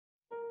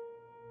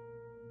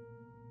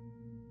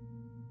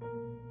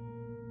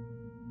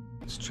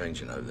It's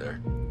changing out there.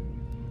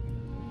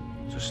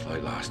 Just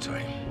like last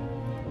time.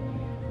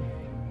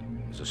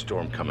 There's a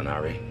storm coming,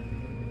 Harry.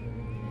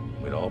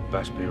 We'd all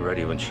best be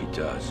ready when she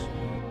does.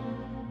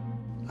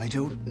 I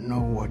don't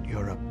know what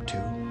you're up to,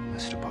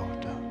 Mr.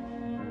 Potter,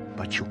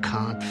 but you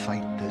can't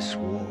fight this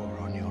war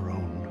on your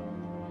own.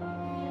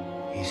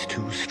 He's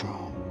too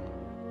strong.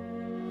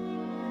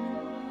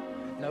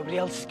 Nobody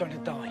else is going to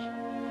die.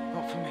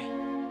 Not for me.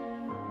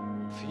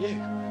 For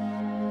you?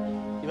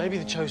 You may be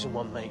the chosen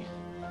one, mate.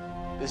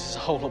 This is a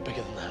whole lot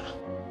bigger than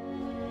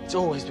that. It's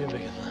always been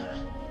bigger than that.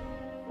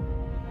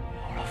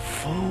 You're a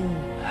fool,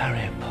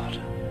 Harry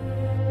Potter.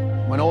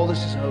 When all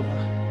this is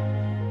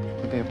over,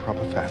 we'll be a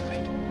proper family.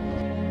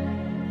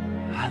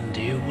 And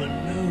you will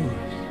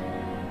lose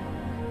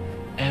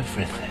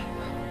everything.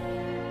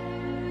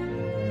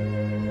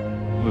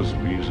 There's a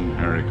reason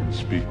Harry can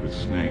speak with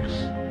snakes.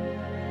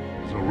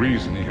 There's a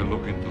reason he can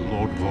look into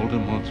Lord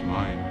Voldemort's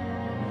mind.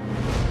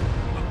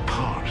 A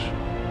part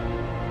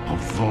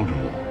of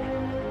Voldemort,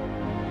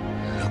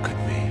 Look at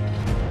me.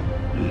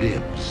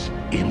 lives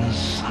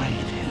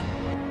inside him.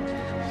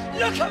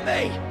 Look at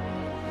me!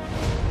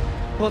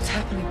 What's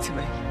happening to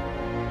me?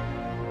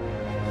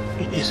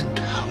 It isn't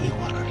how you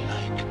are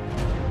like.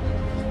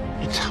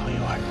 It's how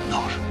you are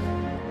not.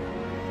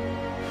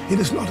 It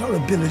is not our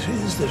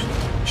abilities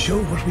that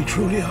show what we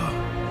truly are.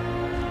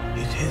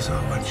 It is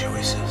our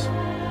choices.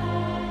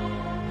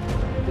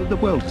 The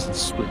world isn't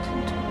split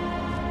into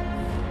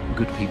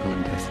good people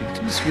and Death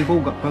Eaters. We've all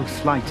got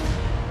both light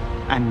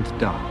and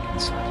dark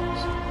inside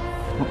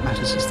us. What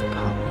matters is the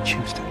part we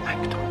choose to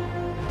act on.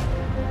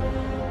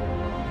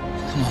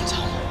 Come on,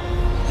 Tom.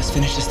 Let's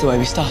finish this the way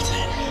we started.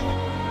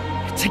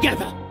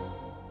 Together!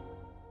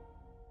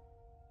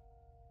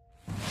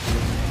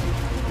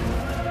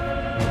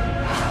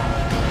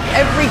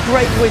 Every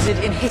great wizard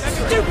in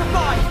history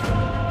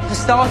has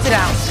started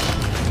out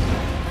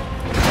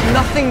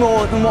nothing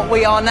more than what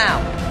we are now.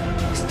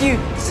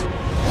 Students.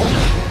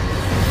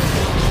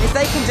 If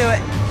they can do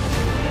it,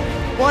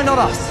 why not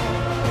us?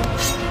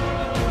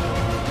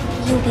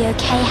 You'll be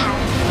okay,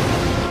 Harry.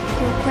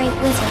 You're a great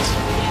wizard.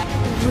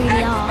 You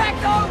really are.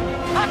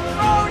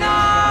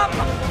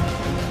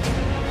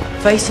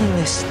 Facing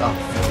this stuff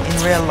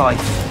in real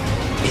life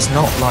is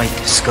not like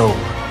school.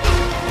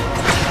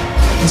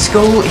 In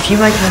school, if you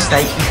make a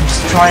mistake, you can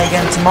just try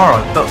again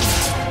tomorrow. But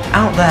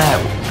out there,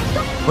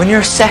 when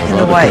you're a second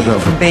away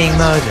from being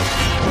murdered,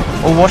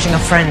 or watching a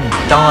friend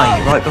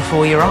die right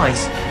before your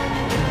eyes.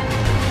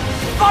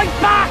 Fight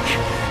back!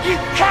 You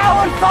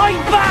coward,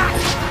 fight back!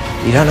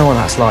 You don't know what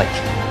that's like.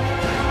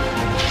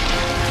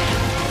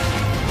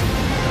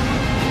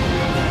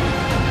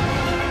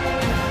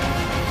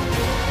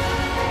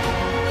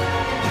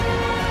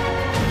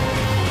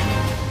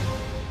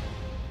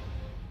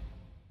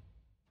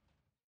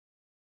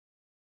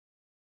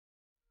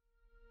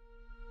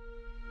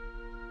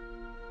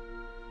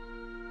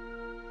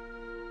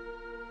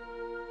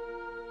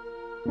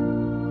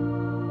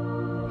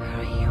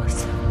 Harry, you're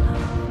so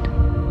loved.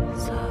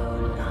 So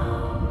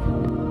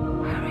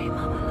loved. Harry,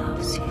 Mama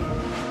loves you.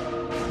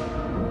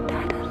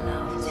 Dada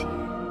loves you.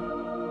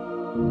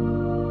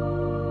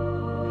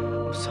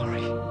 I'm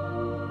sorry.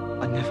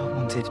 I never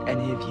wanted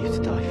any of you to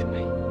die for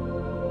me.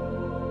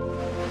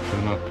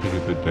 Do not pity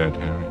the dead,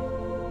 Harry.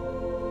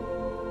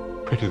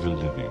 Pity the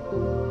living.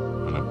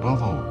 And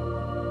above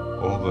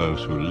all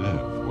those who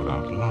live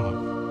without love.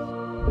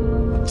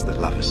 Once the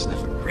lovers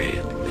never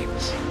really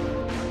leaves.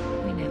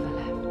 We never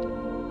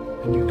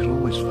left. And you can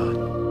always find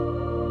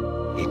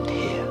in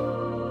here.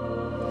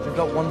 We've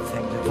got one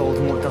thing that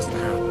Voldemort doesn't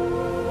have.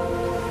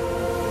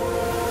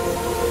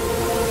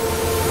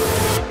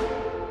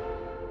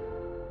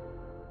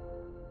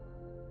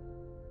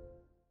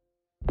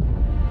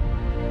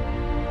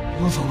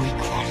 You're the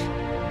weak one.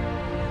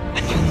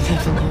 And you'll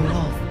never know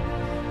love.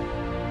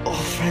 Or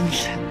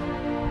friendship.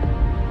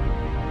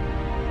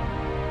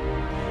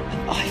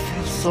 And I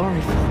feel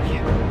sorry for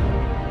you.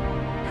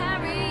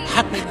 Harry!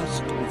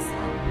 Happiness,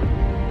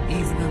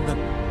 even in the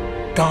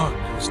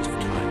darkest of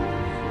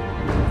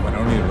times, when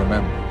only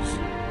remembers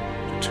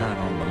to turn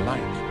on the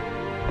light.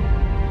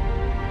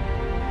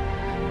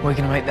 We're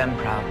gonna make them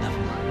proud,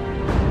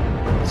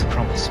 Neville. It's a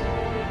promise.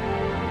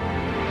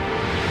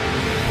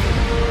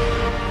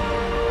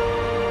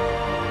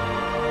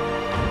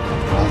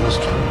 All this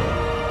time,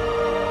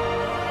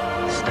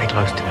 Stay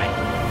close to me.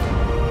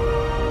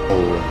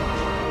 always.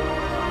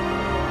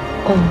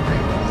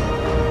 Always.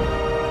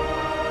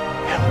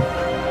 Help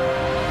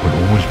will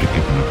always be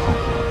given at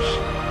Hogwarts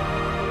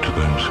to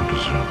those who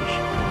deserve it.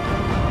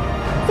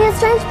 Feels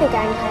strange to be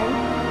going home,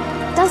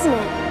 doesn't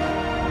it?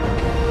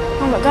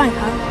 I'm not going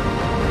home.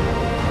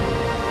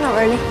 Not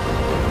really.